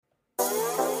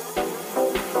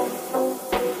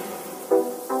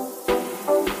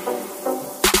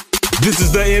This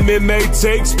is the MMA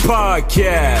Takes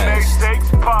Podcast.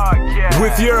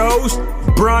 With your host,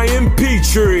 Brian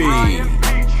Petrie.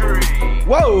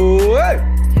 Whoa!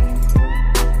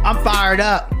 I'm fired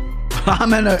up.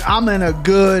 I'm in a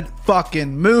good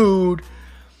fucking mood.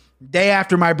 Day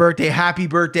after my birthday. Happy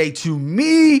birthday to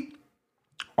me.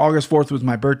 August 4th was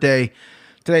my birthday.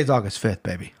 Today's August 5th,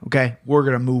 baby. Okay? We're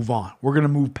going to move on. We're going to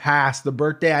move past the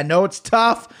birthday. I know it's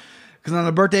tough because on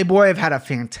the birthday boy, I've had a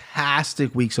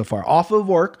fantastic week so far. Off of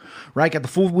work, right? Got the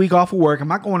full week off of work. I'm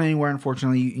not going anywhere,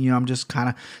 unfortunately. You know, I'm just kind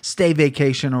of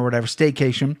staycation or whatever,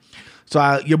 staycation.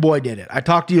 So your boy did it. I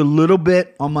talked to you a little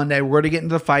bit on Monday. We're going to get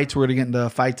into the fights. We're going to get into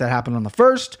the fights that happened on the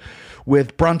 1st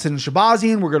with Brunson and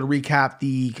Shabazian. We're going to recap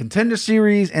the Contender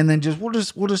Series, and then we'll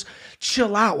just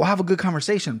chill out. We'll have a good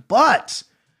conversation. But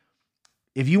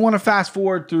if you want to fast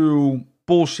forward through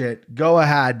bullshit, go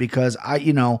ahead, because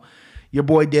your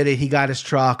boy did it. He got his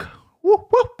truck. Woo,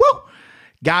 woo, woo.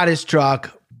 Got his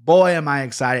truck. Boy, am I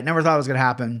excited. Never thought it was going to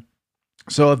happen.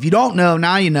 So if you don't know,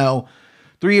 now you know.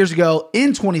 3 years ago,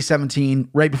 in 2017,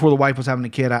 right before the wife was having a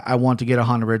kid, I wanted to get a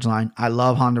Honda Ridgeline. I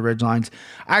love Honda Ridgelines.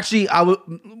 Actually, a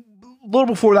little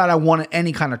before that, I wanted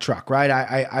any kind of truck, right?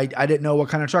 I didn't know what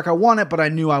kind of truck I wanted, but I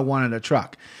knew I wanted a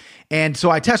truck. And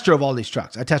so I test drove all these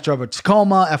trucks. I test drove a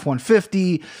Tacoma,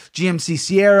 F-150, GMC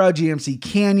Sierra, GMC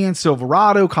Canyon,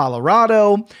 Silverado,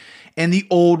 Colorado, and the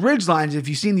old Ridgelines. If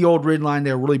you've seen the old Ridgeline,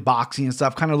 they're really boxy and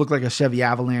stuff. Kind of look like a Chevy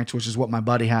Avalanche, which is what my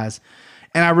buddy has.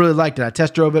 And I really liked it. I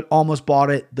test drove it, almost bought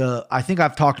it. I think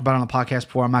I've talked about it on the podcast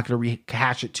before. I'm not going to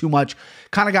rehash it too much.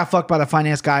 Kind of got fucked by the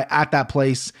finance guy at that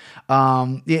place.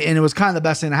 And it was kind of the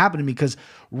best thing that happened to me because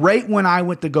right when I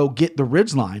went to go get the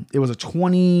Ridgeline, it was I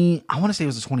want to say it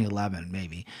was a 2011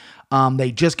 maybe.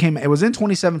 It was in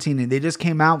 2017 and they just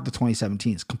came out with the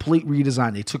 2017s. Complete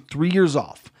redesign. They took 3 years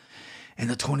off. And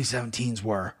the 2017s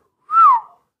were,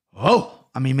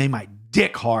 made my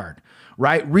dick hard.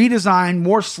 Right? Redesign,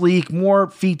 more sleek, more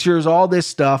features, all this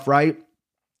stuff, right?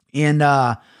 And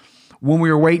when we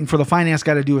were waiting for the finance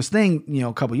guy to do his thing,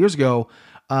 a couple years ago,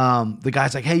 the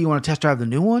guy's like, hey, you want to test drive the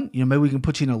new one? Maybe we can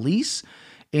put you in a lease.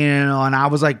 And I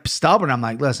was like stubborn. I'm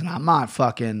like, listen, I'm not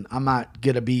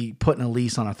going to be putting a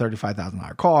lease on a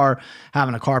 $35,000 car,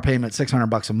 having a car payment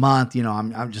 $600 a month.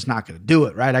 I'm just not going to do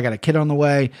it, right? I got a kid on the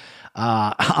way.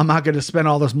 I'm not going to spend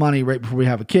all this money right before we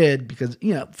have a kid because,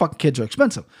 fucking kids are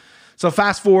expensive. So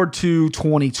fast forward to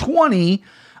 2020,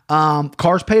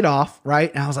 cars paid off,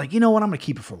 right? And I was like, you know what? I'm going to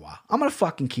keep it for a while. I'm going to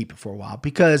fucking keep it for a while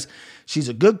because she's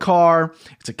a good car.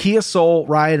 It's a Kia Soul,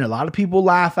 right? And a lot of people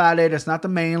laugh at it. It's not the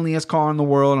manliest car in the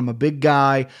world. I'm a big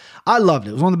guy. I loved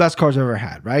it. It was one of the best cars I've ever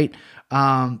had, right?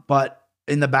 But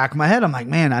in the back of my head, I'm like,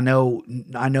 man, I know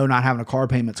not having a car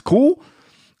payment's cool.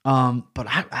 But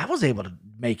I was able to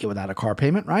make it without a car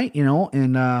payment, right?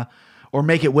 Or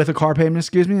make it with a car payment,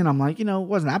 excuse me. And I'm like, it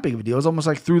wasn't that big of a deal. It was almost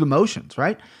like through the motions,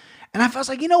 right? And I was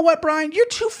like, you know what, Brian? You're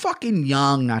too fucking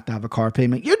young not to have a car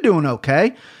payment. You're doing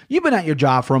okay. You've been at your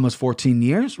job for almost 14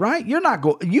 years, right? You're not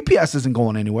UPS isn't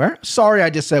going anywhere. Sorry, I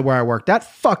just said where I worked at.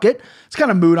 Fuck it. It's kind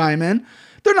of mood I'm in.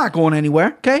 They're not going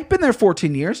anywhere, okay? Been there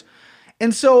 14 years.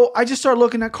 And so I just started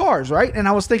looking at cars, right? And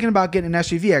I was thinking about getting an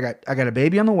SUV. I got a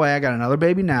baby on the way. I got another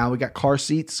baby now. We got car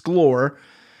seats galore.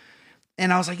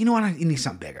 And I was like, you know what? I need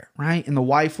something bigger, right? And the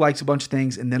wife likes a bunch of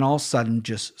things. And then all of a sudden,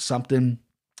 just something,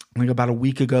 like about a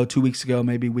week ago, 2 weeks ago,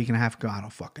 maybe a week and a half ago, I don't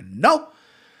fucking know.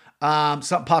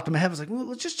 Something popped in my head. I was like, well,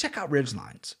 let's just check out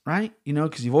Ridgelines, right?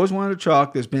 Because you've always wanted a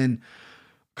truck. There's been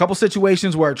a couple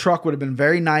situations where a truck would have been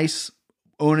very nice,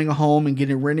 owning a home and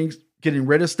getting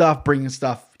rid of stuff, bringing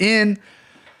stuff in.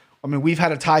 We've had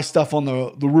to tie stuff on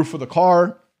the roof of the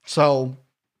car. So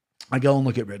I go and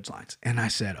look at Ridgelines. And I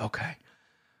said, okay.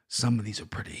 Some of these are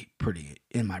pretty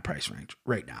in my price range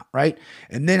right now, right?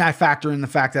 And then I factor in the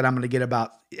fact that I'm going to get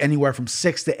about anywhere from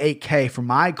 $6,000 to $8,000 for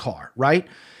my car, right?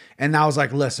 And I was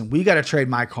like, listen, we got to trade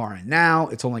my car in now.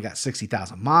 It's only got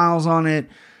 60,000 miles on it.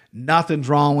 Nothing's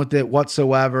wrong with it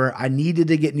whatsoever. I needed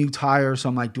to get new tires. So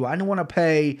I'm like, do I want to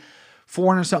pay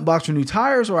 $400 something for new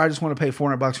tires, or I just want to pay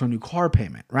 $400 for a new car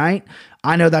payment, right?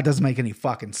 I know that doesn't make any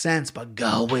fucking sense, but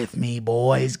go with me,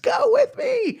 boys. Go with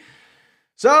me.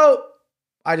 So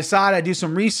I decide I do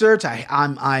some research.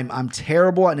 I'm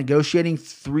terrible at negotiating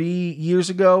 3 years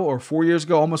ago or 4 years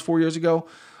ago, almost 4 years ago,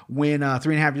 when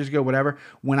 3.5 years ago, whatever,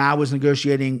 when I was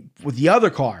negotiating with the other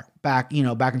car back in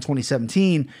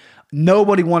 2017,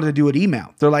 nobody wanted to do an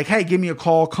email. They're like, hey, give me a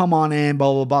call, come on in,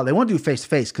 blah, blah, blah. They want to do face to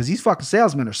face because these fucking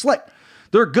salesmen are slick.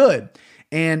 They're good.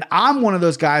 And I'm one of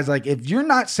those guys, like, if you're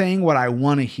not saying what I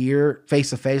want to hear face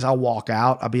to face, I'll walk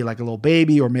out. I'll be like a little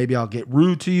baby, or maybe I'll get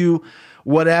rude to you,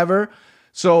 whatever.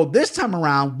 So this time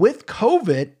around with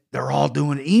COVID, they're all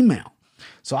doing email.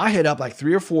 So I hit up like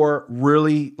 3 or 4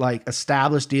 really like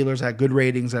established dealers that had good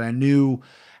ratings that I knew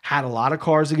had a lot of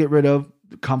cars to get rid of,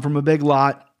 come from a big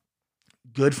lot,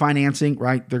 good financing,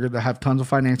 right? They're going to have tons of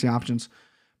financing options,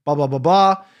 blah, blah, blah,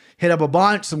 blah. Hit up a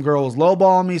bunch. Some girl was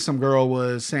lowballing me. Some girl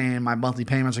was saying my monthly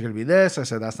payments are going to be this. I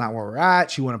said, that's not where we're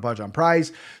at. She wanted to budge on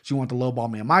price. She wanted to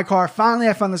lowball me on my car. Finally,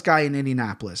 I found this guy in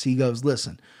Indianapolis. He goes,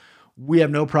 listen, we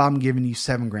have no problem giving you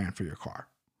 $7,000 for your car.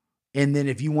 And then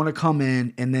if you want to come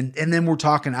in and then we're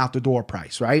talking out the door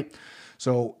price, right?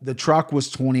 So the truck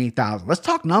was $28,000. Let's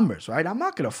talk numbers, right? I'm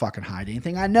not going to fucking hide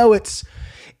anything. I know it's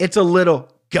a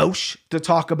little gauche to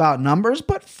talk about numbers,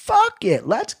 but fuck it.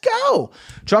 Let's go.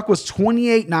 Truck was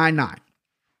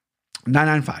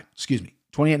 $28,995. Excuse me.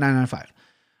 $28,995.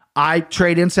 I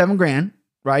trade in $7,000,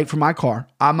 right, for my car.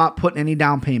 I'm not putting any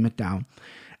down payment down.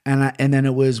 And then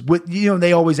it was with,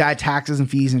 they always add taxes and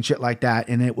fees and shit like that.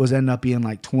 And it was ended up being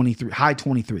like high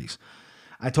 23s.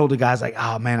 I told the guys like,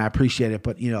 oh man, I appreciate it.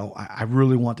 But I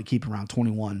really want to keep around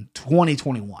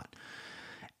 2021.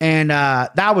 And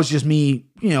that was just me,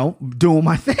 doing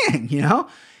my thing,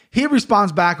 He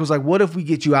responds back, was like, what if we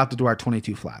get you out the door at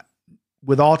 22 flat?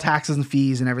 With all taxes and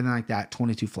fees and everything like that,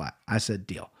 22 flat. I said,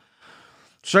 deal.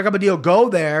 Struck up a deal, go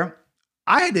there.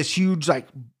 I had this huge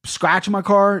scratch in my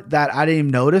car that I didn't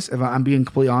even notice, if I'm being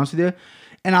completely honest with you.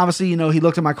 And obviously, he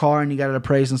looked at my car and he got it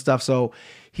appraised and stuff. So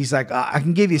he's like, I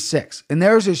can give you 6. And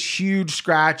there's this huge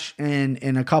scratch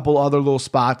in a couple other little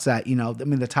spots that,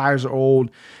 the tires are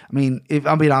old. If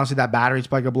I'm being honest with you, that battery's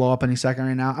probably gonna blow up any second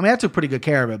right now. I took pretty good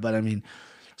care of it, but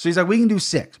so he's like, we can do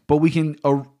 6, but we can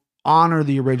honor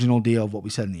the original deal of what we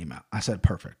said in the email. I said,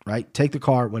 perfect, right? Take the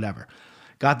car, whatever.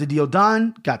 Got the deal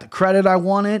done, got the credit I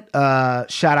wanted.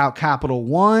 Shout out Capital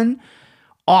One.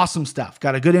 Awesome stuff.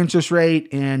 Got a good interest rate.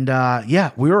 And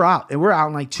we were out. And we're out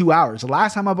in like 2 hours. The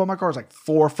last time I bought my car was like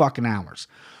 4 fucking hours.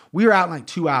 We were out in like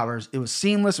 2 hours. It was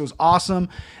seamless. It was awesome.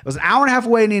 It was an hour and a half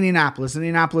away in Indianapolis.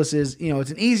 Indianapolis is,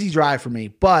 it's an easy drive for me.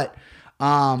 But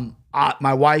my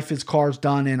wife's car's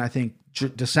done in, I think,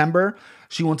 December.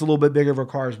 She wants a little bit bigger of a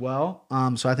car as well.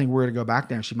 So I think we're going to go back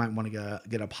there and she might want to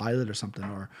get a Pilot or something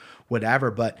or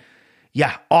whatever. But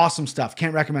yeah, awesome stuff.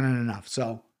 Can't recommend it enough.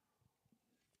 So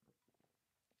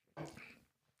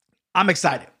I'm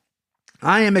excited.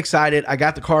 I am excited. I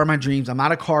got the car of my dreams. I'm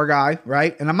not a car guy,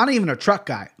 right? And I'm not even a truck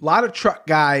guy. A lot of truck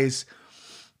guys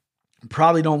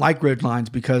probably don't like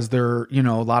Ridgelines because they're,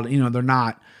 they're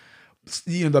not,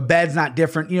 the bed's not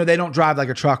different. They don't drive like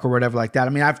a truck or whatever like that.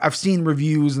 I've seen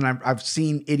reviews and I've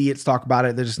seen idiots talk about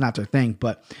it. They're just not their thing,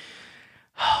 but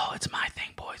it's my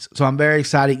thing, boys. So I'm very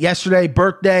excited. Yesterday,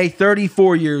 birthday,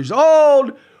 34 years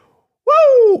old.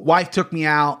 Woo! Wife took me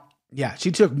out. Yeah,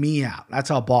 she took me out. That's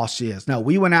how boss she is. No,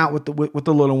 we went out with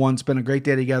the little one, spent a great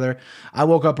day together. I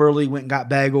woke up early, went and got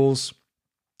bagels,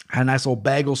 had a nice little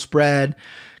bagel spread,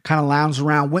 kind of lounged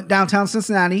around, went downtown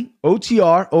Cincinnati,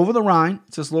 OTR, Over the Rhine.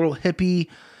 It's this little hippie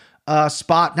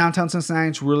spot downtown Cincinnati.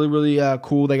 It's really, really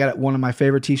cool. They got one of my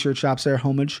favorite t-shirt shops there,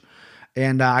 Homage.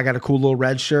 And I got a cool little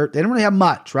red shirt. They didn't really have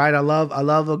much, right? I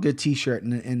love a good t-shirt.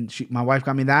 And my wife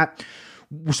got me that.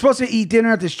 We're supposed to eat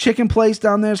dinner at this chicken place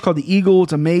down there. It's called the Eagle.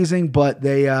 It's amazing, but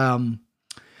they didn't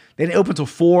open until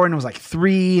 4, and it was like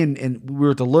 3, and we were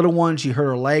with the little one. She hurt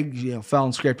her leg, fell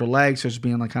and scraped her leg, so it's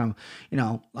being like kind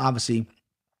of, obviously,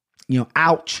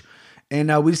 ouch.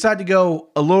 And we decided to go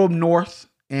a little north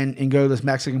and go to this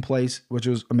Mexican place, which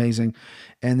was amazing,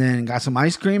 and then got some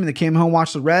ice cream, and then came home,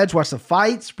 watched the Reds, watched the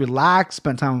fights, relaxed,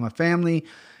 spent time with my family.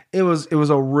 It was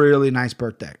a really nice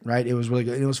birthday, right? It was really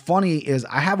good. And it was funny is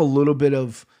I have a little bit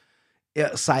of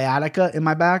sciatica in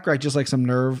my back, right? Just like some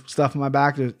nerve stuff in my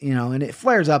back, and it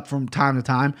flares up from time to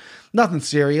time. Nothing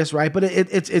serious, right? But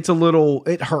it's a little,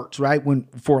 it hurts, right? When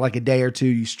for like a day or two,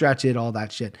 you stretch it, all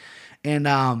that shit. And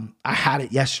I had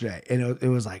it yesterday, and it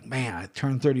was like, man, I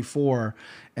turned 34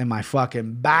 and my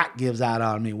fucking back gives out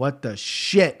on me. What the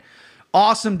shit?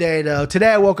 Awesome day though. Today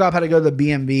I woke up, had to go to the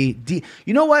BMV.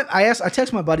 You know what? I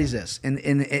texted my buddies this,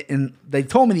 and they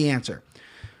told me the answer.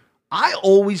 I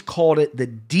always called it the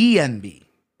DMV,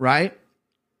 right?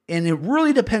 And it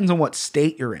really depends on what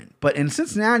state you're in. But in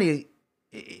Cincinnati,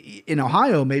 in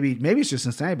Ohio, maybe it's just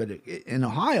Cincinnati, but in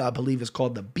Ohio, I believe it's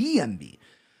called the BMV,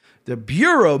 the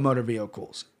Bureau of Motor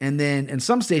Vehicles. And then in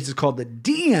some states, it's called the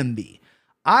DMV.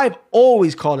 I've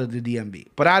always called it the DMV,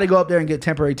 but I had to go up there and get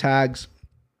temporary tags.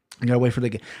 I gotta wait for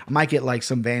I might get like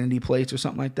some vanity plates or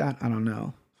something like that. I don't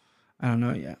know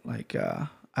yet.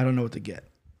 I don't know what to get.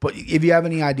 But if you have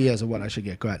any ideas of what I should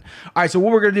get, go ahead. All right, so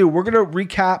what we're gonna do, we're gonna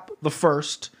recap the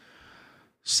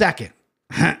second.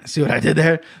 See what I did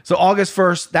there? So August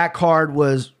 1st, that card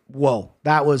was whoa,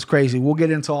 that was crazy. We'll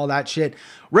get into all that shit.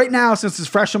 Right now, since it's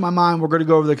fresh in my mind, we're going to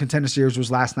go over the Contender Series,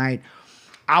 was last night.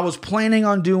 I was planning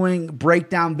on doing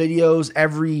breakdown videos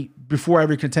before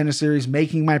every Contender Series,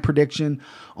 making my prediction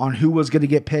on who was going to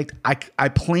get picked. I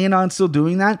plan on still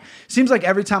doing that. Seems like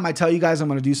every time I tell you guys I'm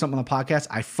going to do something on the podcast,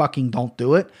 I fucking don't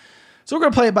do it. So we're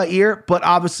going to play it by ear, but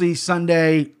obviously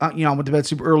Sunday, I went to bed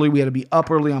super early. We had to be up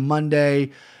early on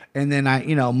Monday. And then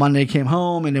Monday came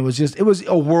home and it was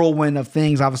a whirlwind of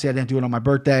things. Obviously I didn't do it on my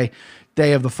birthday,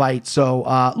 day of the fight. So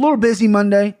a little busy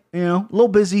Monday, a little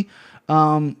busy.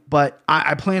 But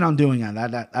I plan on doing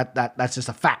that. That's just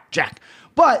a fact, Jack.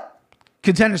 But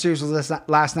Contender Series was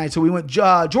last night. So we went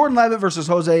Jordan Leavitt versus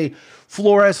Jose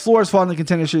Flores. Flores fought in the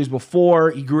Contender Series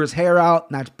before. He grew his hair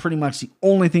out. And that's pretty much the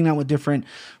only thing that went different.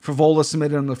 Frevola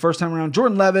submitted him the first time around.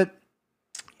 Jordan Leavitt,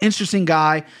 interesting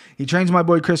guy. He trains my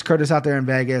boy Chris Curtis out there in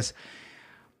Vegas.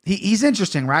 He's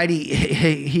interesting, right?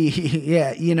 He's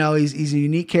a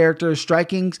unique character.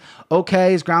 Striking's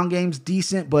okay. His ground game's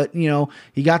decent, but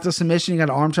he got the submission. He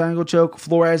got an arm triangle choke.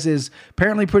 Flores is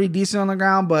apparently pretty decent on the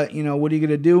ground, but what are you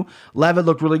gonna do? Leavitt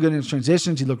looked really good in his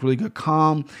transitions. He looked really good,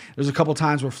 calm. There's a couple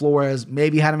times where Flores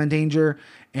maybe had him in danger,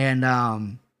 and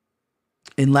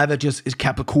Leavitt just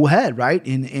kept a cool head, right?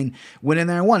 And went in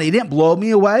there and won. He didn't blow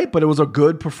me away, but it was a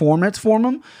good performance for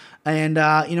him. And,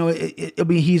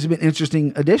 he's an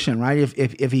interesting addition, right?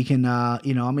 If he can,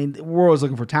 we're always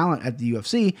looking for talent at the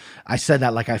UFC. I said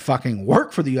that like I fucking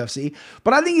work for the UFC,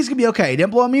 but I think he's going to be okay. He didn't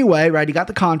blow me away, right? He got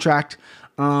the contract.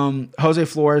 Jose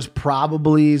Flores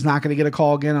probably is not going to get a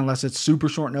call again unless it's super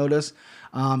short notice.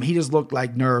 He just looked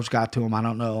like nerves got to him. I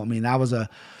don't know. I mean,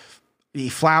 he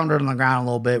floundered on the ground a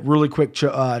little bit. Really quick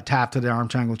tap to the arm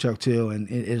triangle choke too, and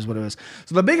it is what it is.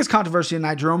 So the biggest controversy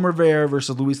tonight, Jerome Rivera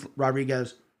versus Luis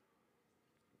Rodriguez.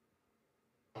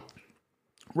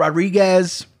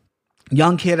 Rodriguez,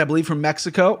 young kid, I believe from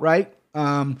Mexico, right?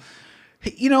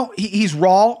 He's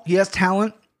raw. He has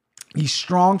talent. He's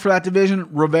strong for that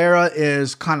division. Rivera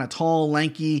is kind of tall,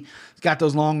 lanky. He's got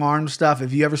those long arm stuff.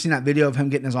 If you ever seen that video of him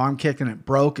getting his arm kicked and it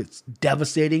broke, it's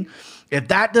devastating. If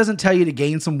that doesn't tell you to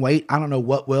gain some weight, I don't know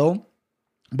what will.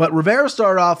 But Rivera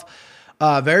started off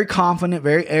very confident,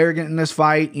 very arrogant in this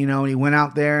fight, and he went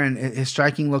out there and his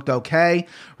striking looked okay.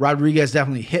 Rodriguez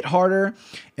definitely hit harder.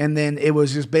 And then it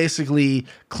was just basically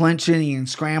clinching and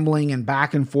scrambling and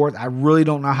back and forth. I really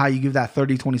don't know how you give that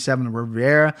 30-27 to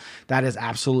Rivera. That is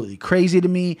absolutely crazy to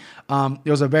me. It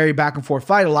was a very back and forth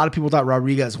fight. A lot of people thought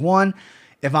Rodriguez won.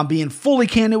 If I'm being fully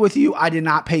candid with you, I did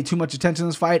not pay too much attention to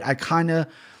this fight. I kind of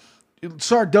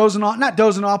start not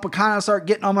dozing off, but kind of start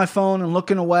getting on my phone and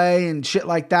looking away and shit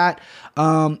like that.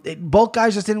 Both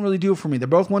guys just didn't really do it for me. They're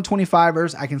both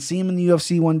 125ers. I can see him in the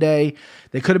UFC one day.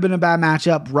 They could have been a bad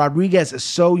matchup. Rodriguez is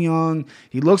so young.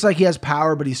 He looks like he has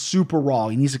power, but he's super raw.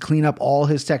 He needs to clean up all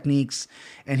his techniques,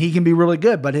 and he can be really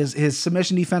good. But his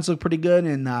submission defense looked pretty good,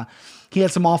 and he had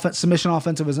some submission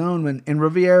offense of his own. And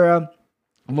Rivera,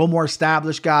 a little more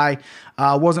established guy,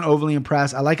 wasn't overly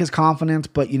impressed. I like his confidence,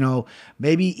 but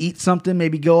maybe eat something,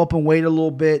 maybe go up and wait a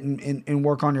little bit and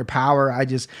work on your power. I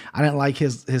didn't like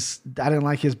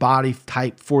his body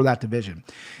type for that division.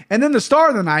 And then the star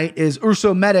of the night is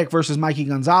Urso Medic versus Mikey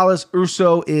Gonzalez.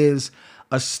 Urso is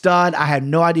a stud. I had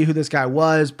no idea who this guy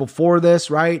was before this,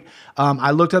 right?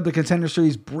 I looked up the Contender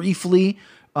Series briefly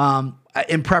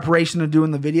in preparation of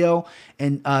doing the video,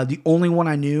 and the only one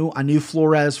I knew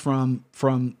Flores from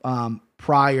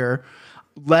prior,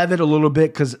 Leavitt a little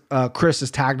bit because Chris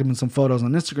has tagged him in some photos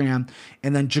on Instagram,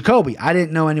 and then Jacoby. I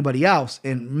didn't know anybody else,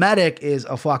 and Medic is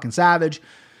a fucking savage.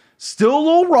 Still a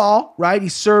little raw, right?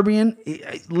 He's Serbian. He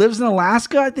lives in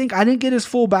Alaska, I think. I didn't get his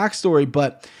full backstory,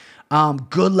 but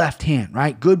good left hand,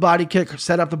 right? Good body kick,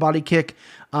 set up the body kick.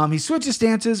 He switches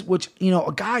stances, which,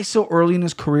 a guy so early in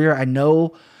his career, I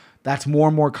know that's more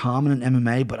and more common in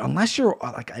MMA, but unless you're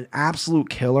like an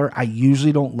absolute killer, I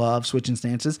usually don't love switching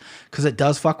stances because it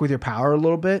does fuck with your power a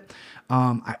little bit.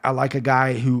 I like a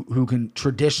guy who can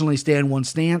traditionally stay in one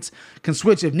stance, can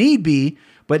switch if need be,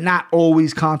 but not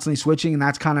always constantly switching, and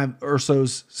that's kind of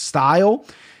Urso's style.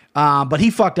 But he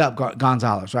fucked up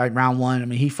Gonzalez, right? Round one. I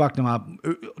mean, he fucked him up.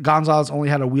 Gonzalez only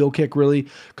had a wheel kick, really,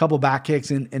 a couple back kicks,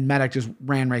 and Medic just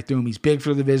ran right through him. He's big for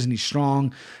the division. He's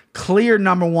strong. Clear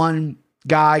number one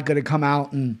guy, going to come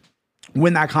out and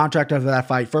win that contract after that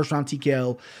fight. First round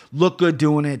TKO. Looked good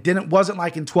doing it. Wasn't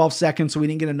like in 12 seconds, so we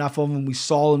didn't get enough of him. We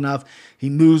saw enough.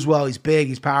 He moves well. He's big.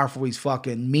 He's powerful. He's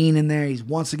fucking mean in there. He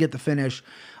wants to get the finish.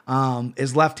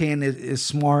 His left hand is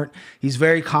smart. He's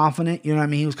very confident. You know what I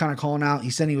mean? He was kind of calling out. He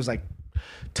said he was like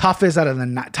toughest out of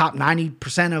the top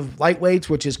 90% of lightweights,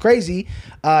 which is crazy.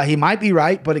 He might be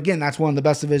right, but again, that's one of the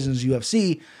best divisions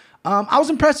UFC. I was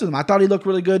impressed with him. I thought he looked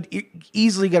really good.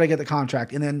 Easily going to get the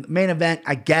contract. And then main event,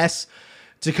 I guess,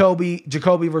 Jacoby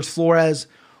versus Flores.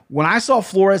 When I saw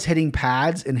Flores hitting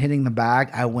pads and hitting the bag,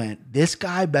 I went, this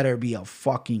guy better be a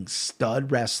fucking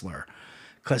stud wrestler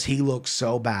because he looks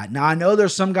so bad. Now, I know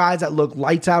there's some guys that look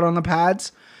lights out on the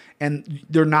pads and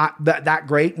they're not that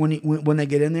great when they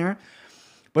get in there.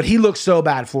 But he looked so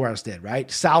bad, Flores did, right?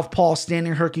 Southpaw,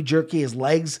 standing herky-jerky. His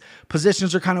legs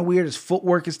positions are kind of weird. His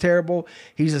footwork is terrible.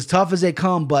 He's as tough as they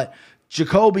come. But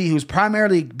Jacoby, who's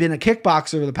primarily been a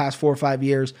kickboxer over the past 4 or 5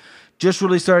 years, just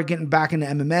really started getting back into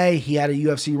MMA. He had a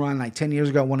UFC run like 10 years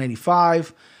ago at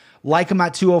 185. Like him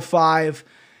at 205.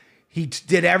 He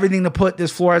did everything to put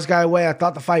this Flores guy away. I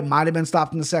thought the fight might have been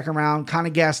stopped in the second round. Kind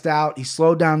of gassed out. He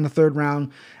slowed down in the third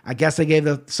round. I guess they gave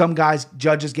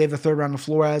judges gave the third round to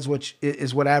Flores, which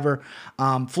is whatever.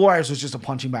 Flores was just a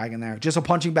punching bag in there. Just a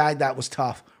punching bag that was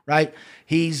tough, right?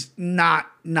 He's not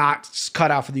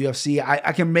cut out for the UFC.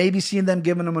 I can maybe see them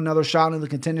giving him another shot in the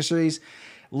Contender Series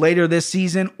later this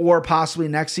season or possibly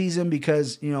next season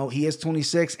because, he is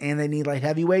 26 and they need light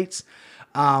heavyweights.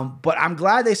 But I'm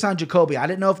glad they signed Jacoby. I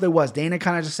didn't know if there was. Dana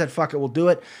kind of just said, fuck it, we'll do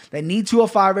it. They need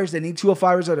 205ers. They need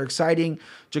 205ers that are exciting.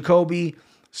 Jacoby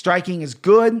striking is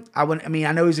good. I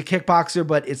know he's a kickboxer,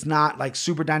 but it's not like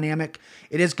super dynamic.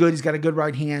 It is good. He's got a good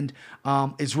right hand.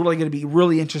 It's really going to be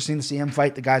really interesting to see him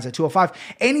fight the guys at 205.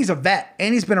 And he's a vet.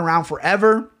 And he's been around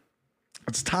forever.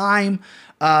 It's time.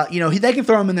 They can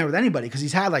throw him in there with anybody because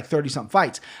he's had like 30-something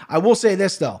fights. I will say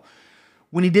this, though.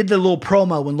 When he did the little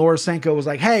promo, when Lorisenko was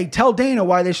like, hey, tell Dana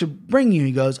why they should bring you.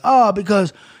 He goes,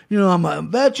 because, I'm a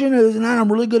veteran and I'm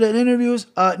really good at interviews.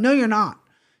 No, you're not.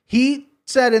 He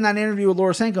said in that interview with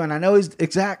Lorisenko, and I know he's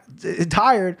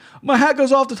tired, my hat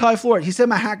goes off to Ty Floyd. He said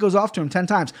my hat goes off to him 10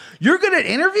 times. You're good at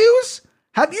interviews?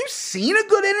 Have you seen a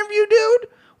good interview, dude?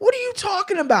 What are you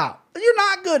talking about? You're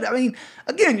not good. I mean,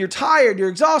 again, you're tired. You're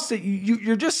exhausted.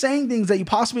 You're just saying things that you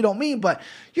possibly don't mean, but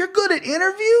you're good at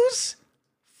interviews?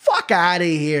 Fuck out of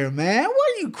here, man.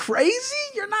 What are you, crazy?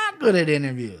 You're not good at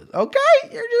interviews, okay?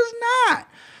 You're just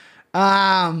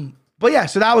not. But yeah,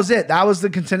 so that was it. That was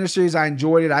the Contender Series. I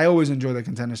enjoyed it. I always enjoy the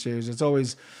Contender Series. It's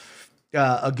always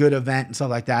a good event and stuff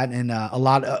like that. And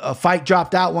a fight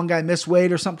dropped out. One guy missed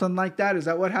weight or something like that. Is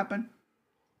that what happened?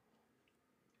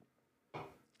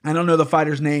 I don't know the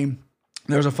fighter's name.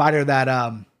 There was a fighter that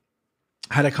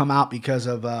had to come out because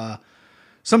of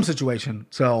some situation.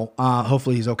 So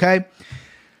hopefully he's okay.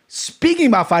 Speaking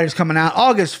about fighters coming out,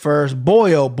 August 1st,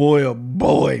 boy, oh boy, oh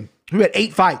boy. We had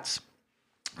 8 fights.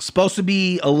 Supposed to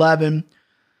be 11.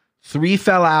 3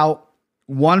 fell out.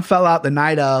 1 fell out the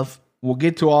night of. We'll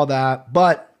get to all that.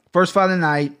 But first fight of the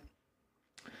night,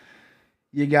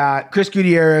 you got Chris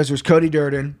Gutierrez versus Cody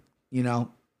Durden.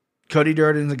 Cody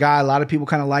Durden's a guy a lot of people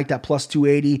kind of like that plus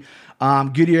 280.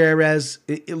 Gutierrez,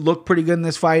 it looked pretty good in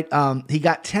this fight. He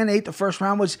got 10-8 the first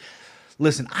round, which,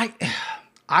 listen,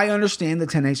 I understand the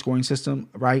 10-8 scoring system,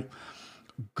 right?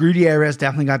 Gutierrez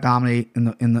definitely got dominated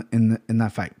in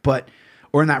that fight,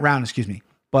 or in that round, excuse me.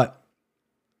 But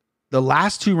the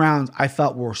last 2 rounds I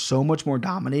felt were so much more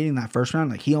dominating that first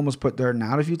round. Like he almost put Durden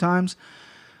out a few times.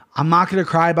 I'm not going to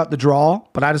cry about the draw,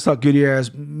 but I just thought Gutierrez,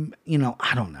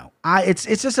 I don't know. It's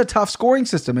just a tough scoring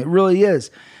system. It really is.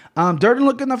 Durden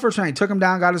looked good in the first round. He took him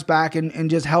down, got his back, and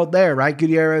just held there, right?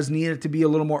 Gutierrez needed to be a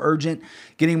little more urgent,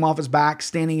 getting him off his back,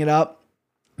 standing it up.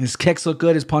 His kicks look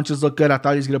good. His punches look good. I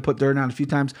thought he was going to put Durden out a few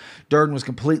times. Durden was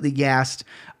completely gassed.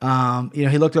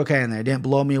 He looked okay in there. Didn't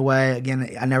blow me away.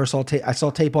 Again, I never saw tape. I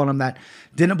saw tape on him that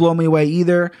didn't blow me away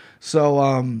either.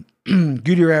 So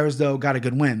Gutierrez, though, got a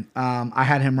good win. I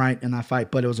had him right in that fight,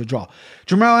 but it was a draw.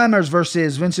 Jamel Emmers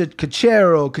versus Vincent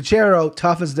Cachero. Cachero,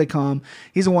 tough as they come.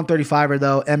 He's a 135er,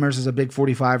 though. Emmers is a big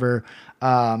 45er.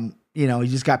 He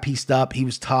just got pieced up. He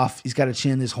was tough. He's got a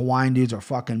chin. These Hawaiian dudes are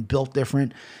fucking built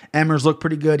different. Emmers looked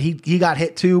pretty good. He got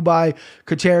hit too by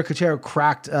Cachero. Cachero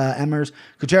cracked Emmers.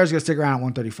 Cachero's going to stick around at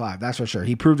 135. That's for sure.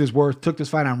 He proved his worth. Took this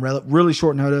fight on really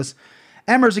short notice.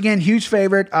 Emmers, again, huge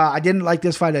favorite. I didn't like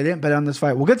this fight. I didn't bet on this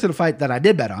fight. We'll get to the fight that I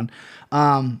did bet on.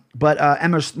 But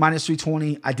Emmers minus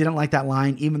 320. I didn't like that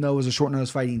line, even though it was a short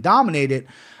notice fight. He dominated.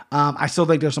 I still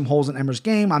think there's some holes in Emmers'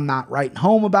 game. I'm not writing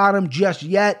home about him just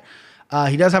yet.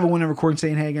 He does have a win over Corey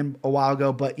Sandhagen a while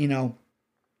ago, but he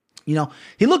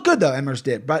looked good though. Emmers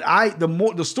did, but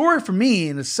the story for me,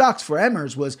 and it sucks for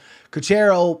Emmers, was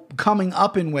Cachero coming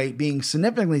up in weight, being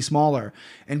significantly smaller,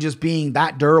 and just being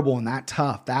that durable and that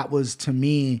tough. That was to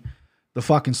me the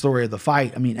fucking story of the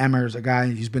fight. I mean, Emmers, a guy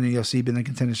who's been in the UFC, been in the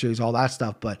Contender Series, all that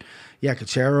stuff, but yeah,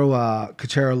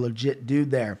 Cachero legit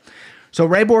dude there. So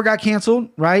Ray Borg got canceled,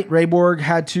 right? Ray Borg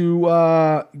had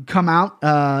to come out,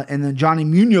 and then Johnny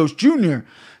Munoz Jr.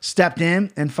 stepped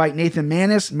in and fight Nathan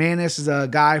Maness. Maness is a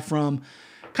guy from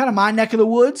kind of my neck of the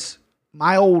woods,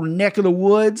 my old neck of the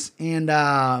woods. And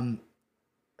hold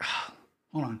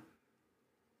on.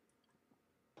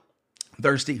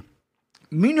 Thirsty.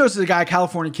 Munoz is a guy,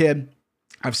 California kid.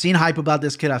 I've seen hype about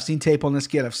this kid. I've seen tape on this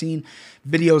kid. I've seen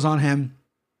videos on him.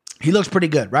 He looks pretty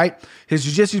good, right? His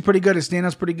jiu-jitsu is pretty good. His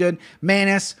stand-up's pretty good.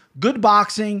 Maness, good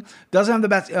boxing. Doesn't have the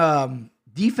best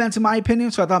defense, in my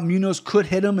opinion. So I thought Munoz could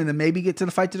hit him and then maybe get to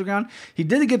the fight to the ground. He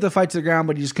did get the fight to the ground,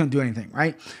 but he just couldn't do anything,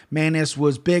 right? Maness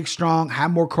was big, strong, had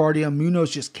more cardio.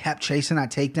 Munoz just kept chasing that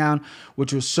takedown,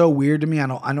 which was so weird to me. I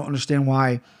don't understand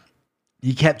why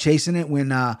he kept chasing it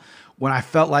when I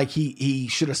felt like he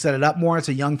should have set it up more. It's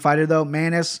a young fighter, though.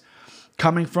 Maness,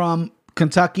 coming from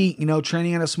Kentucky,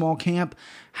 training at a small camp,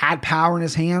 had power in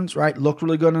his hands, right? Looked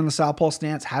really good in the southpaw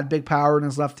stance, had big power in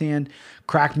his left hand,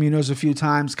 cracked Munoz a few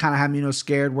times, kind of had Munoz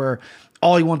scared where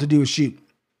all he wanted to do was shoot.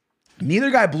 Neither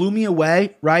guy blew me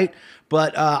away, right?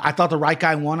 But I thought the right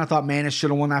guy won. I thought Maness should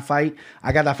have won that fight.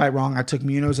 I got that fight wrong. I took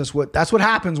Munoz. That's what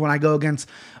happens when I go against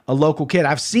a local kid.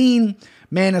 I've seen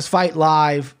Maness fight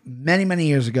live many, many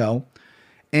years ago.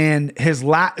 And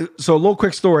so a little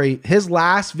quick story. His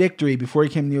last victory before he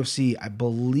came to the UFC, I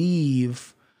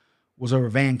believe, was over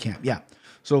Van Camp. Yeah.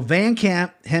 So Van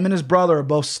Camp, him and his brother are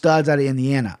both studs out of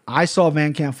Indiana. I saw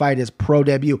Van Camp fight his pro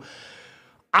debut.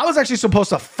 I was actually supposed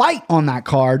to fight on that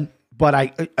card, but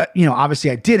obviously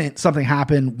I didn't. Something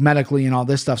happened medically and all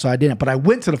this stuff, so I didn't. But I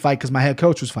went to the fight because my head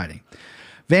coach was fighting.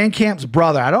 Van Camp's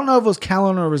brother, I don't know if it was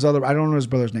Kellen or his other, I don't know his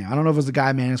brother's name. I don't know if it was the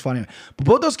guy Maness fighting. But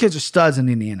both those kids are studs in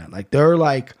Indiana. They're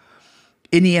like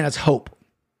Indiana's hope.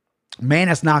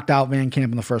 Maness knocked out Van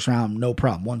Camp in the first round, no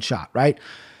problem, one shot, right?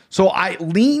 So I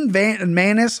leaned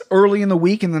Maness early in the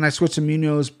week, and then I switched to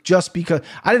Munoz just because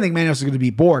I didn't think Maness was going to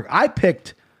beat Borg. I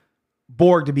picked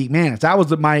Borg to beat Maness. That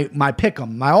was my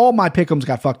pick'em. All my pick'ems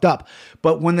got fucked up.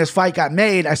 But when this fight got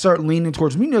made, I started leaning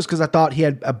towards Munoz because I thought he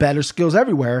had better skills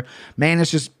everywhere.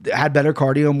 Maness just had better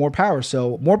cardio and more power.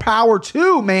 So more power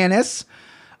to Maness.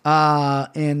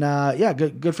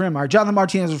 Good for him. All right, Jonathan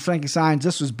Martinez with Frankie Saenz.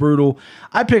 This was brutal.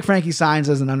 I picked Frankie Saenz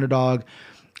as an underdog.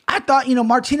 I thought,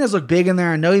 Martinez looked big in there.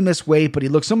 I know he missed weight, but he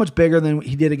looked so much bigger than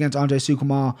he did against Andre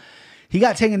Sukumal. He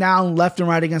got taken down left and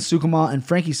right against Sukumal, and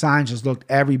Frankie Saenz just looked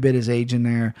every bit his age in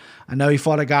there. I know he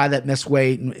fought a guy that missed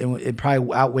weight, and it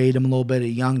probably outweighed him a little bit, a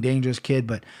young, dangerous kid,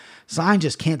 but Saenz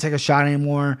just can't take a shot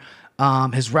anymore.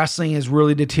 His wrestling is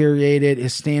really deteriorated.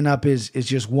 His stand-up is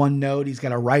just one note. He's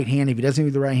got a right hand. If he doesn't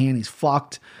have the right hand, he's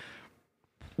fucked.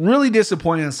 Really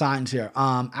disappointed in Saenz here.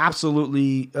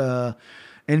 Absolutely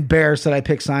embarrassed that I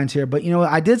picked Saenz here. But,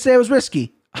 I did say it was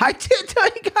risky. I did tell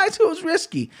you guys it was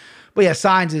risky. But yeah,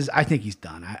 Saenz I think he's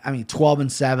done. I mean,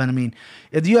 12-7. I mean,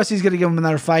 if the UFC is going to give him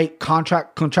another fight,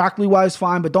 contractually wise,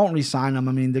 fine, but don't re-sign him.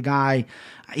 I mean, the guy,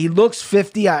 he looks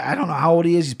 50. I don't know how old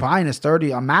he is. He's probably in his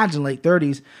 30s. I imagine late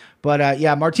 30s. But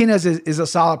Martinez is a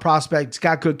solid prospect. He's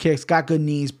got good kicks, got good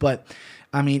knees. But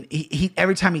I mean, he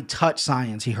every time he touched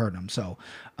Saenz, he hurt him. So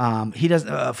he doesn't.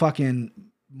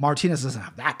 Martinez doesn't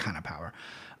have that kind of power.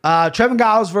 Trevin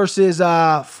Giles versus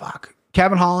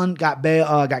Kevin Holland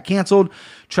got canceled.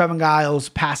 Trevin Giles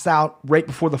passed out right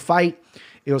before the fight.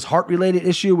 It was heart-related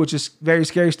issue, which is very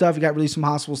scary stuff. He got released from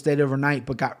hospital, stayed overnight,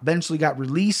 but eventually got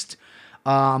released.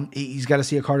 He's got to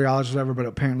see a cardiologist or whatever, but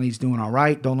apparently he's doing all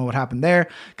right. Don't know what happened there.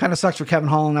 Kind of sucks for Kevin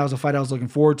Holland. That was a fight I was looking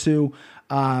forward to.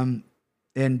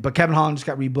 But Kevin Holland just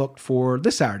got rebooked for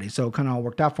this Saturday, so it kind of all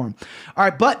worked out for him. All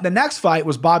right, but the next fight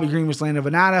was Bobby Green versus Lando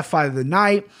Vannata, fight of the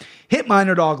night. Hit my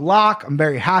underdog lock. I'm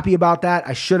very happy about that.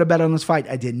 I should have bet on this fight.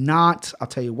 I did not. I'll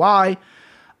tell you why.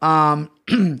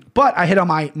 But I hit on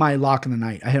my lock in the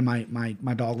night. I hit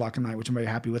my dog lock in the night, which I'm very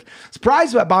happy with.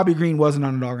 Surprised that Bobby Green was an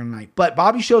underdog in the night, but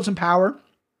Bobby showed some power.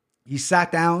 He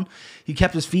sat down. He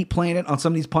kept his feet planted on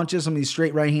some of these punches, some of these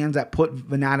straight right hands that put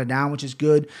Vannata down, which is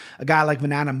good. A guy like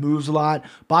Vannata moves a lot.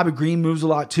 Bobby Green moves a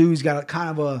lot too. He's got a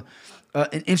kind of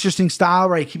an interesting style,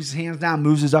 right? He keeps his hands down,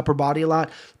 moves his upper body a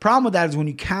lot. Problem with that is when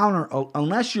you counter,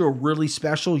 unless you're really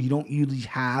special, you don't usually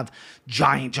have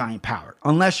giant power.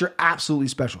 Unless you're absolutely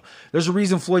special. There's a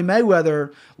reason Floyd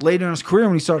Mayweather, later in his career,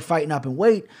 when he started fighting up in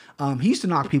weight, he used to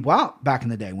knock people out back in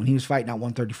the day when he was fighting at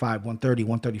 135, 130,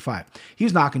 135. He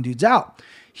was knocking dudes out.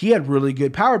 he had really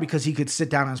good power because he could sit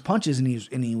down on his punches and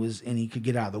he could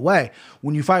get out of the way.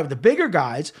 When you fight with the bigger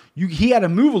guys, he had to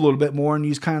move a little bit more and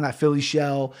use kind of that Philly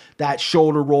shell, that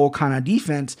shoulder roll kind of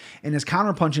defense, and his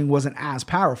counter punching wasn't as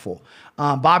powerful.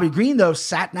 Bobby Green, though,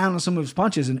 sat down on some of his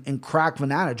punches and cracked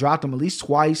Vannata, dropped him at least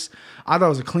twice. I thought it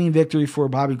was a clean victory for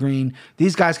Bobby Green.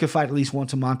 These guys could fight at least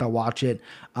once a month. I watch it.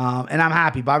 And I'm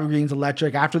happy. Bobby Green's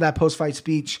electric. After that post-fight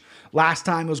speech last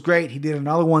time, it was great. He did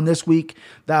another one this week,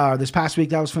 this past week.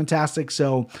 That was fantastic.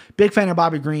 So big fan of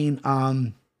Bobby Green.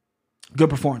 Good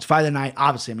performance. Fight of the night,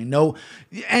 obviously. I mean,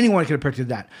 anyone could have predicted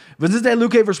that. Vicente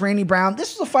Luque versus Randy Brown.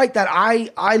 This was a fight that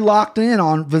I locked in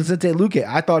on Vicente Luque.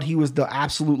 I thought he was the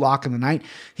absolute lock of the night.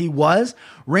 He was.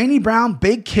 Randy Brown,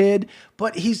 big kid,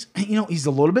 but he's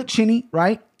a little bit chinny,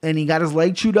 right? And he got his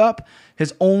leg chewed up.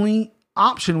 His only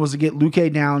option was to get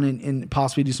Luque down and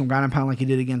possibly do some ground and pound like he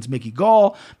did against Mickey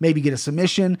Gall, maybe get a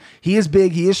submission. He is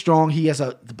big. He is strong. He has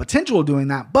the potential of doing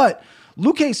that, but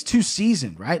Luque's too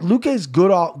seasoned, right? Luque's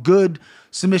good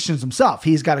submissions himself.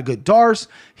 He's got a good Darce.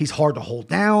 He's hard to hold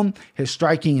down. His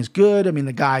striking is good. I mean,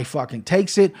 the guy fucking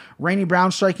takes it. Randy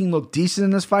Brown's striking looked decent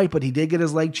in this fight, but he did get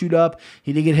his leg chewed up.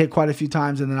 He did get hit quite a few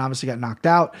times and then obviously got knocked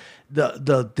out.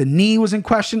 The knee was in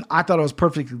question. I thought it was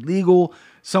perfectly legal.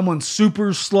 Someone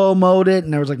super slow-moed it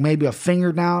and there was like maybe a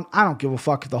finger down. I don't give a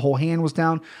fuck if the whole hand was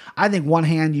down. I think one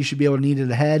hand you should be able to knee to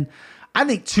the head. I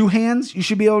think two hands you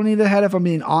should be able to knee to the head, if I'm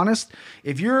being honest.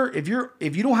 If you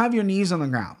don't have your knees on the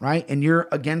ground, right, and you're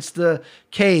against the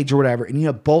cage or whatever, and you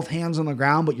have both hands on the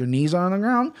ground, but your knees are on the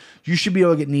ground, you should be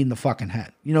able to get kneed in the fucking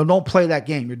head. Don't play that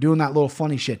game. You're doing that little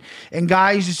funny shit. And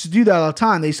guys used to do that all the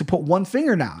time. They used to put one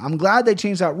finger down. I'm glad they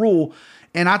changed that rule.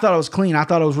 And I thought it was clean. I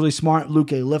thought it was really smart.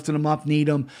 Luque lifted him up, kneed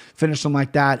him, finished him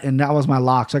like that. And that was my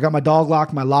lock. So I got my dog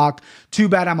locked, my lock. Too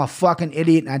bad I'm a fucking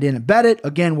idiot and I didn't bet it.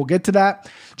 Again, we'll get to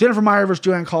that. Jennifer Maia versus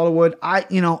Joanne Calderwood. I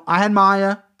had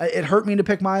Maia. It hurt me to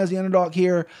pick Maia as the underdog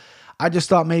here. I just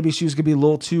thought maybe she was going to be a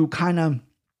little too kind of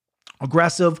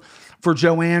aggressive for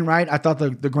Joanne, right? I thought the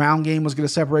ground game was going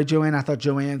to separate Joanne. I thought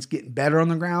Joanne's getting better on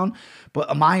the ground.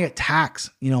 But Maia attacks,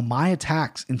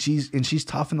 and she's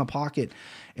tough in the pocket.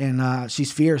 And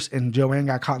she's fierce, and Joanne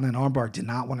got caught in that armbar, did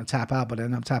not want to tap out, but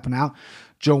ended up tapping out.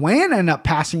 Joanne ended up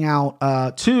passing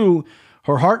out too.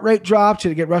 Her heart rate dropped. She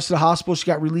had to get rushed to the hospital. She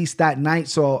got released that night,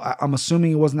 so I'm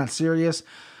assuming it wasn't that serious.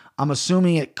 I'm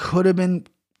assuming it could have been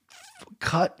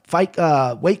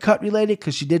weight cut related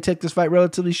because she did take this fight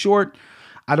relatively short.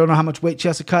 I don't know how much weight she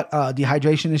has to cut.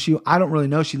 Dehydration issue. I don't really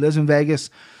know. She lives in Vegas,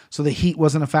 so the heat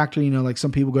wasn't a factor. Like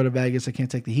some people go to Vegas, they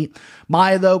can't take the heat.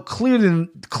 Maia, though,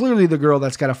 clearly the girl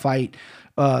that's got to fight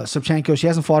Shevchenko. She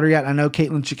hasn't fought her yet. I know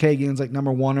Caitlin Chikagian's like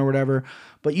number 1 or whatever,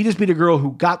 but you just beat a girl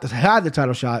who had the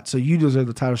title shot, so you deserve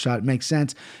the title shot. It makes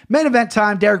sense. Main event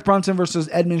time: Derek Brunson versus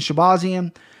Edmund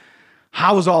Shahbazyan.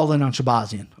 I was all in on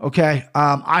Shahbazyan. Okay.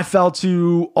 I fell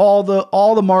to all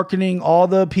the marketing, all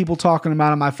the people talking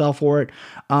about him. I fell for it.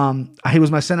 He was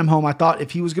my send him home. I thought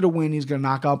if he was going to win, he's going to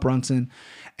knock out Brunson.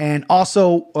 And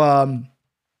also,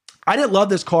 I didn't love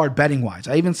this card betting wise.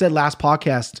 I even said last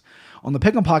podcast on the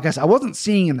Pick'em podcast, I wasn't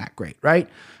seeing him that great, right?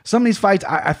 Some of these fights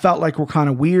I felt like were kind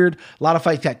of weird. A lot of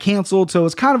fights got canceled. So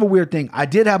it's kind of a weird thing. I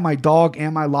did have my dog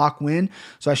and my lock win,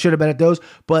 so I should have bet at those,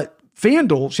 but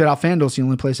FanDuel, shout out FanDuel, it's the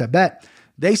only place I bet.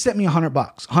 They sent me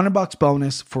 $100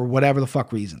 bonus for whatever the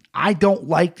fuck reason. I don't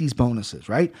like these bonuses,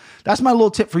 right? That's my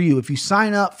little tip for you. If you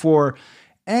sign up for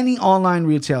any online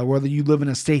retailer, whether you live in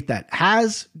a state that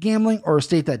has gambling or a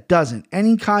state that doesn't,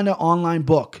 any kind of online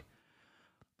book,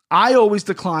 I always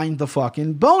decline the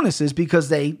fucking bonuses because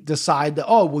they decide that,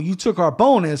 oh, well, you took our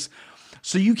bonus,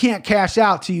 so you can't cash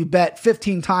out till you bet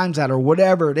 15 times that or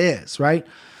whatever it is, right?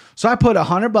 So I put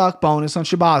 $100 bonus on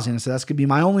Shahbazyan. So that's going to be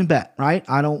my only bet, right?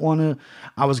 I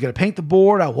was going to paint the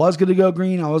board. I was going to go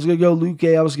green. I was going to go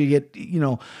Luque. I was going to get,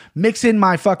 mix in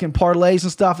my fucking parlays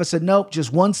and stuff. I said, nope,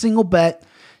 just one single bet,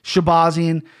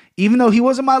 Shahbazyan. Even though he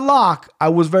wasn't my lock, I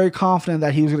was very confident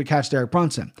that he was going to catch Derek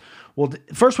Brunson. Well, the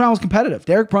first round was competitive.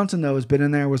 Derek Brunson, though, has been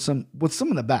in there with some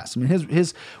of the best. I mean,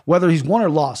 his whether he's won or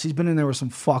lost, he's been in there with some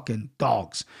fucking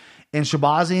dogs. And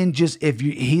Shahbazyan,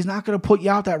 he's not going to put you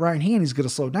out that right hand, he's going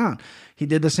to slow down. He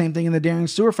did the same thing in the Darren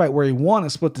Stewart fight where he won a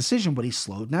split decision, but he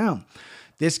slowed down.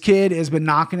 This kid has been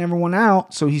knocking everyone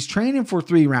out, so he's training for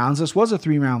 3 rounds. This was a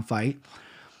 3-round fight.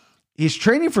 He's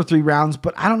training for 3 rounds,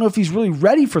 but I don't know if he's really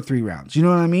ready for 3 rounds. You know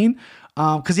what I mean?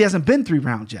 Because he hasn't been 3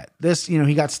 rounds yet.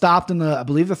 He got stopped in I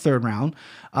believe the 3rd round.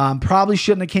 Probably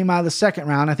shouldn't have came out of the 2nd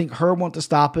round. I think Herb wanted to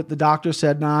stop it. The doctor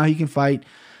said, nah, he can fight.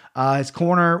 His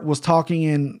corner was talking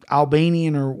in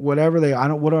Albanian or whatever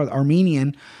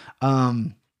Armenian. So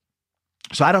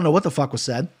I don't know what the fuck was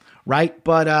said, right?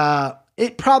 But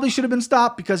It probably should have been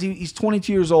stopped because he's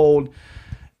 22 years old.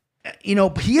 You know,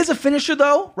 he is a finisher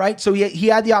though, right? So he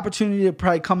had the opportunity to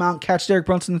probably come out and catch Derek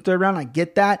Brunson in the third round. I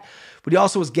get that. But he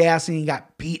also was gassing. He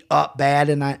got beat up bad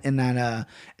in that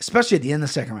especially at the end of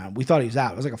the second round. We thought he was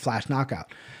out. It was like a flash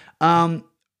knockout.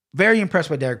 Very impressed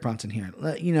by Derek Brunson here.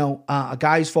 You know, a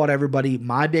guy who's fought everybody.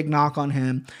 My big knock on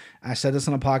him, I said this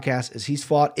on a podcast, is he's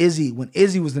fought Izzy when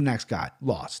Izzy was the next guy,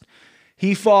 lost.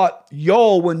 He fought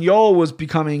Yoel when Yoel was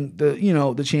becoming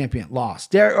the champion,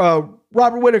 lost.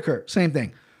 Robert Whittaker, same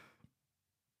thing.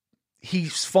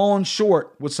 He's fallen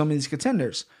short with some of these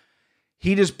contenders.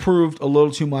 He just proved a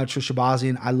little too much for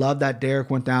Shahbazyan. I love that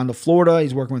Derek went down to Florida.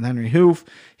 He's working with Henry Hoof.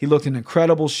 He looked in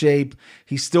incredible shape.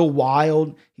 He's still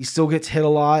wild. He still gets hit a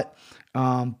lot.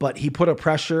 But he put a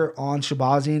pressure on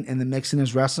Shahbazyan, and the mix in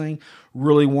his wrestling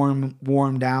really wore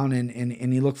him down,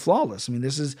 and he looked flawless. I mean,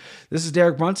 this is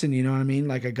Derek Brunson, you know what I mean?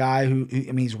 Like a guy who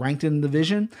he's ranked in the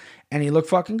division, and he looked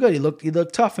fucking good. He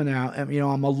looked tough in there. And, you know,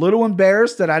 I'm a little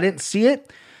embarrassed that I didn't see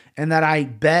it, and that I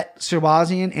bet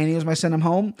Shahbazyan, and he was my send him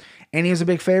home. And he was a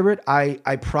big favorite. I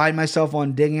pride myself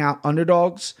on digging out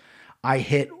underdogs. I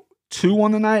hit 2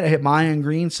 on the night. I hit Maya and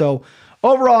Green. So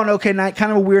overall, an okay night.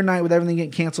 Kind of a weird night with everything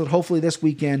getting canceled. Hopefully this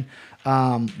weekend,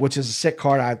 which is a sick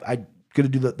card. I'm going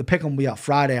to do the pick will be out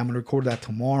Friday. I'm going to record that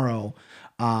tomorrow.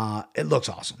 It looks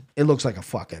awesome. It looks like a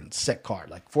fucking sick card.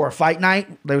 Like for a fight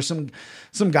night, there's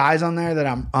some guys on there that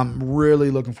I'm really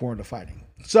looking forward to fighting.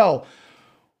 So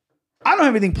I don't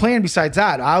have anything planned besides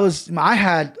that. I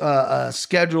had a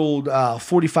scheduled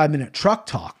 45-minute truck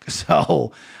talk.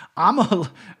 So I have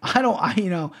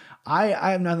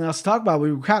nothing else to talk about.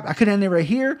 I could end it right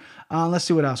here. Let's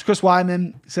see what else. Chris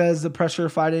Weidman says the pressure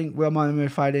of fighting. Well, my MMA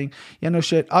fighting. Yeah, no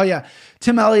shit. Oh yeah.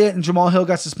 Tim Elliott and Jamal Hill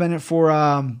got suspended for,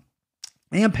 and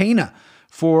Pena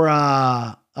for,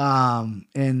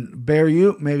 and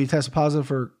Barry maybe tested positive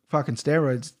for fucking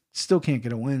steroids. Still can't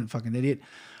get a win. Fucking idiot.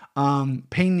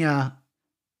 Pena,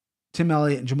 Tim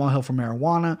Elliott, and Jamal Hill for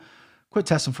marijuana. Quit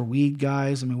testing for weed,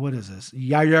 guys. I mean, what is this?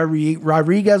 Yair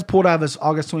Rodriguez pulled out of his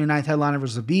August 29th headliner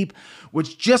versus Zabit,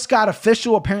 which just got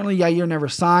official. Apparently, Yair never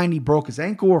signed. He broke his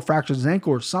ankle or fractured his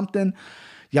ankle or something.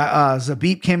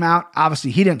 Zabit came out.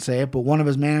 Obviously, he didn't say it, but one of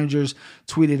his managers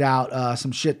tweeted out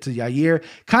some shit to Yair.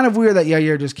 Kind of weird that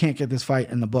Yair just can't get this fight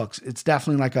in the books. It's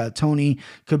definitely like a Tony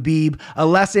Khabib, a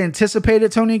less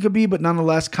anticipated Tony Khabib, but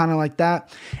nonetheless kind of like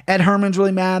that. Ed Herman's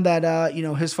really mad that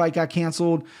his fight got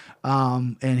canceled,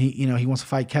 and he wants to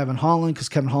fight Kevin Holland because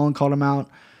Kevin Holland called him out.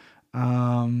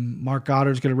 Mark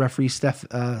Goddard's going to referee Stipe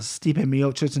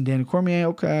Miocic and Daniel Cormier.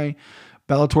 Okay,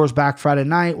 Bellator's back Friday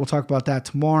night. We'll talk about that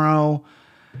tomorrow.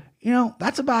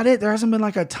 That's about it. There hasn't been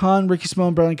like a ton. Ricky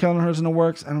Simone, Brendan Kellenher's in the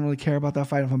works. I don't really care about that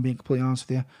fight if I'm being completely honest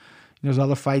with you. There's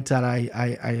other fights that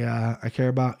I care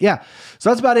about. Yeah.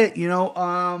 So that's about it.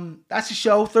 That's the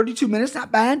show. 32 minutes.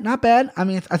 Not bad. I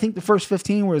mean, I think the first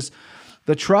 15 was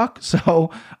the truck. So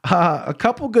a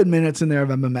couple good minutes in there of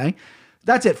MMA.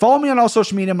 That's it. Follow me on all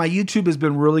social media. My YouTube has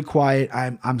been really quiet.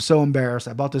 I'm so embarrassed.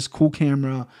 I bought this cool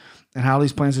camera and how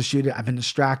these plans to shoot it. I've been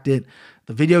distracted.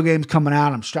 The video game's coming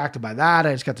out. I'm distracted by that.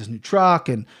 I just got this new truck,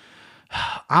 and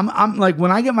I'm like,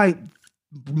 when I get my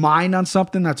mind on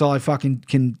something, that's all I fucking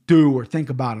can do or think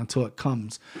about until it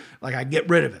comes. Like I get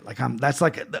rid of it. Like that's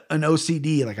like an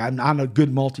OCD. Like I'm not a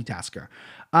good multitasker.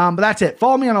 But that's it.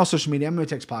 Follow me on all social media. MMA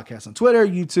Takes Podcast on Twitter,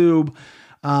 YouTube,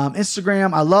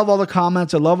 Instagram. I love all the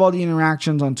comments. I love all the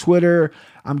interactions on Twitter.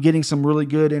 I'm getting some really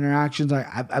good interactions.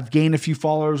 I've gained a few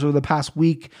followers over the past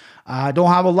week. I don't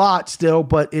have a lot still,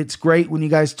 but it's great when you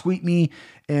guys tweet me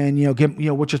and, give,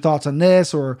 what's your thoughts on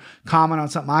this or comment on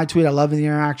something I tweet. I love the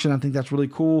interaction. I think that's really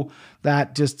cool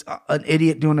that just an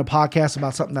idiot doing a podcast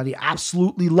about something that he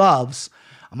absolutely loves.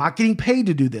 I'm not getting paid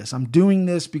to do this. I'm doing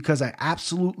this because I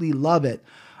absolutely love it.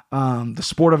 The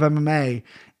sport of MMA,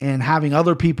 and having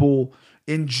other people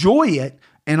enjoy it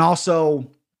and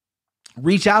also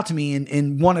reach out to me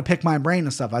and want to pick my brain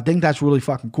and stuff. I think that's really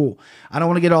fucking cool. I don't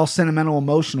want to get all sentimental,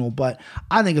 emotional, but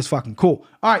I think it's fucking cool.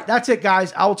 All right, that's it,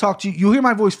 guys. I will talk to you. You'll hear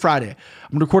my voice Friday.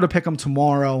 I'm going to record a pick 'em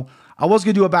tomorrow. I was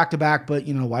going to do a back-to-back, but,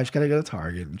 wife's got to go to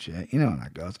Target and shit. You know how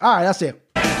that goes. All right, that's it.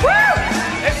 Woo!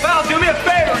 Hey, pal, do me a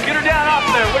favor. Get her down off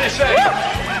there. What do you say? Woo! I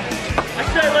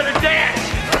say let her dance.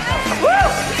 Woo!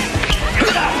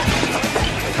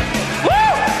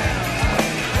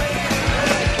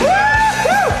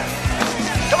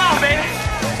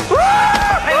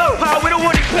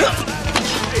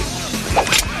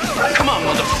 Come on,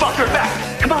 motherfucker,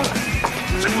 back. Come on.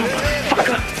 Come on,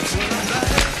 motherfucker.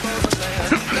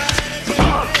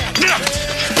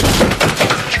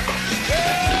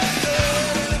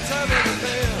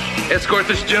 Escort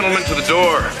this gentleman to the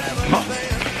door. Come on.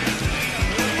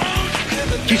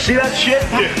 You see that shit?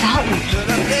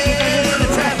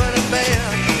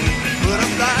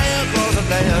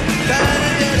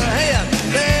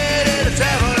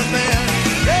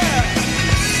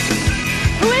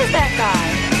 Who is that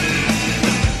guy?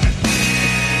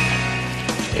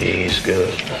 He's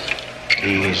good.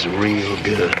 He's real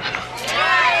good.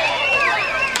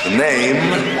 The name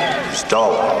is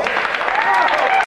Dalton.